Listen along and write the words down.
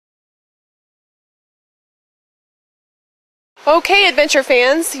Okay, adventure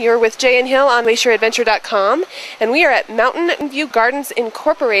fans, you're with Jay and Hill on GlacierAdventure.com, and we are at Mountainview Gardens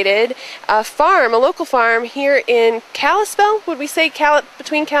Incorporated, a local farm here in Kalispell, would we say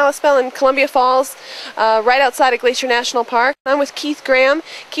between Kalispell and Columbia Falls, right outside of Glacier National Park. I'm with Keith Graham.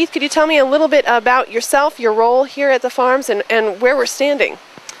 Keith, could you tell me a little bit about yourself, your role here at the farms, and where we're standing?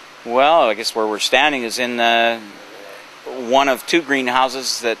 Well, I guess where we're standing is in one of two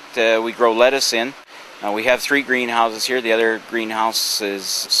greenhouses that we grow lettuce in. We have 3 greenhouses here. The other greenhouse is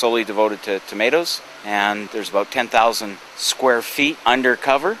solely devoted to tomatoes, and there's about 10,000 square feet under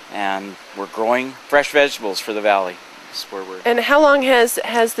cover, and we're growing fresh vegetables for the valley. That's where we're. And how long has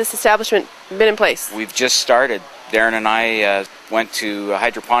this establishment been in place? We've just started. Darren and I went to a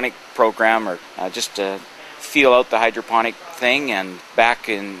hydroponic program, or just to feel out the hydroponic thing, and back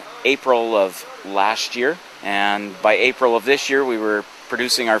in April of last year, and by April of this year we were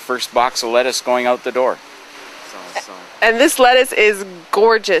producing our first box of lettuce going out the door. And this lettuce is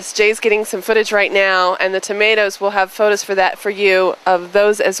gorgeous. Jay's getting some footage right now, and the tomatoes, will have photos for you of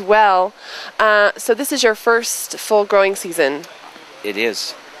those as well. So this is your first full growing season. It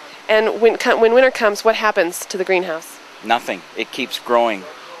is. And when winter comes, what happens to the greenhouse? Nothing. It keeps growing.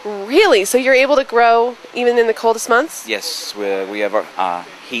 Really? So you're able to grow even in the coldest months? Yes, we have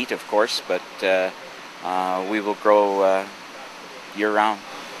heat, of course, but we will grow year-round.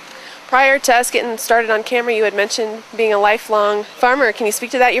 Prior to us getting started on camera, you had mentioned being a lifelong farmer. Can you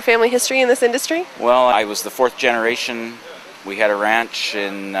speak to that, your family history in this industry? Well, I was the 4th generation. We had a ranch,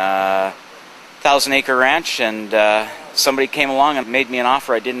 in 1,000-acre ranch, and somebody came along and made me an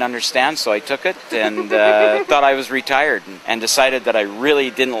offer I didn't understand, so I took it and thought I was retired, and decided that I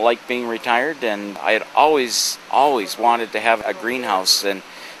really didn't like being retired, and I had always wanted to have a greenhouse and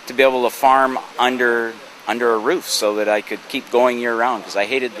to be able to farm under a roof so that I could keep going year-round, because I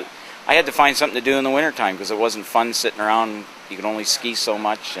had to find something to do in the wintertime because it wasn't fun sitting around. You could only ski so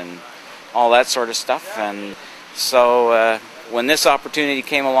much and all that sort of stuff. And so when this opportunity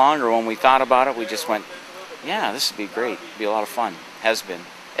came along, or when we thought about it, we just went, yeah, this would be great. It'd be a lot of fun. Has been.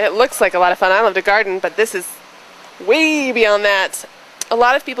 It looks like a lot of fun. I love to garden, but this is way beyond that. A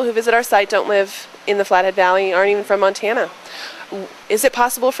lot of people who visit our site don't live in the Flathead Valley, aren't even from Montana. Is it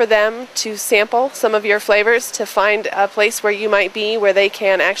possible for them to sample some of your flavors, to find a place where you might be, where they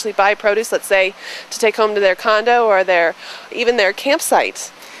can actually buy produce, let's say, to take home to their condo or even their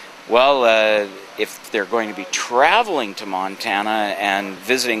campsite? Well, if they're going to be traveling to Montana and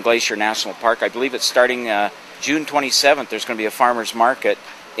visiting Glacier National Park, I believe it's starting June 27th, there's going to be a farmer's market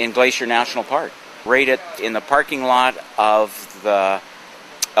in Glacier National Park, right in the parking lot of the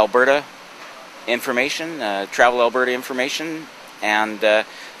Alberta information, Travel Alberta information. And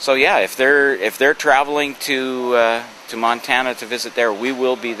so yeah, if they're traveling to Montana to visit there, we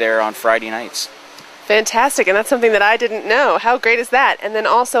will be there on Friday nights. Fantastic, and that's something that I didn't know. How great is that? And then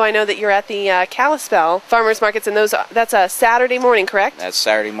also I know that you're at the Kalispell Farmers Markets, and that's a Saturday morning, correct? That's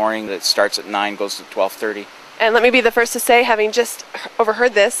Saturday morning. That starts at 9, goes to 12:30. And let me be the first to say, having just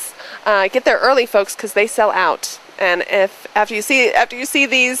overheard this, get there early, folks, because they sell out. And after you see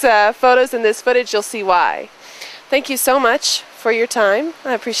these photos and this footage, you'll see why. Thank you so much for your time.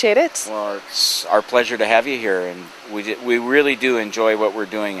 I appreciate it. Well, it's our pleasure to have you here, and we really do enjoy what we're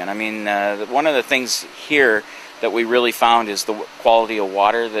doing. And I mean, one of the things here that we really found is the quality of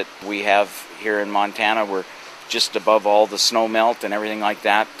water that we have here in Montana. We're just above all the snow melt and everything like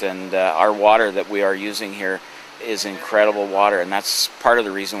that, and our water that we are using here is incredible water, and that's part of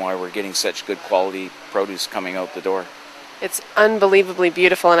the reason why we're getting such good quality produce coming out the door. It's unbelievably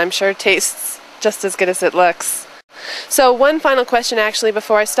beautiful, and I'm sure it tastes just as good as it looks. So one final question, actually,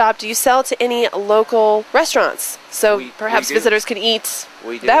 before I stop. Do you sell to any local restaurants? So perhaps visitors could eat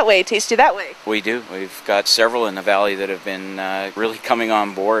that way, tasty that way. We do. We've got several in the valley that have been really coming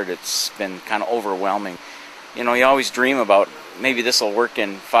on board. It's been kind of overwhelming. You know, you always dream about maybe this will work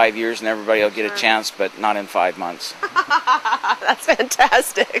in 5 years and everybody will get a chance, but not in 5 months. That's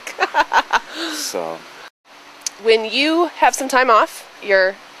fantastic. So, when you have some time off,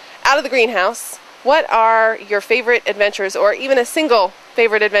 you're out of the greenhouse, what are your favorite adventures, or even a single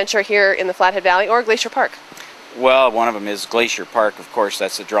favorite adventure here in the Flathead Valley or Glacier Park? Well, one of them is Glacier Park, of course.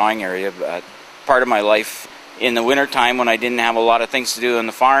 That's the drawing area. But part of my life in the wintertime, when I didn't have a lot of things to do on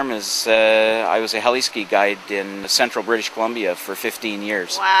the farm, is I was a heli-ski guide in central British Columbia for 15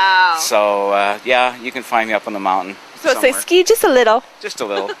 years. Wow. So, yeah, you can find me up on the mountain. So say ski just a little. Just a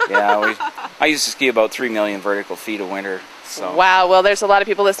little, yeah. I used to ski about 3 million vertical feet a winter. So. Wow, well, there's a lot of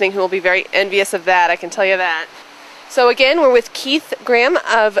people listening who will be very envious of that, I can tell you that. So again, we're with Keith Graham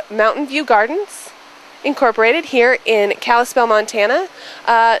of Mountainview Gardens Incorporated here in Kalispell, Montana.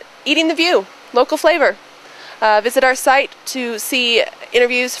 Eating the view, local flavor. Visit our site to see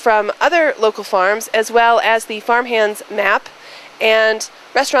interviews from other local farms, as well as the Farm Hands map and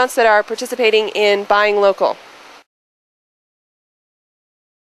restaurants that are participating in buying local.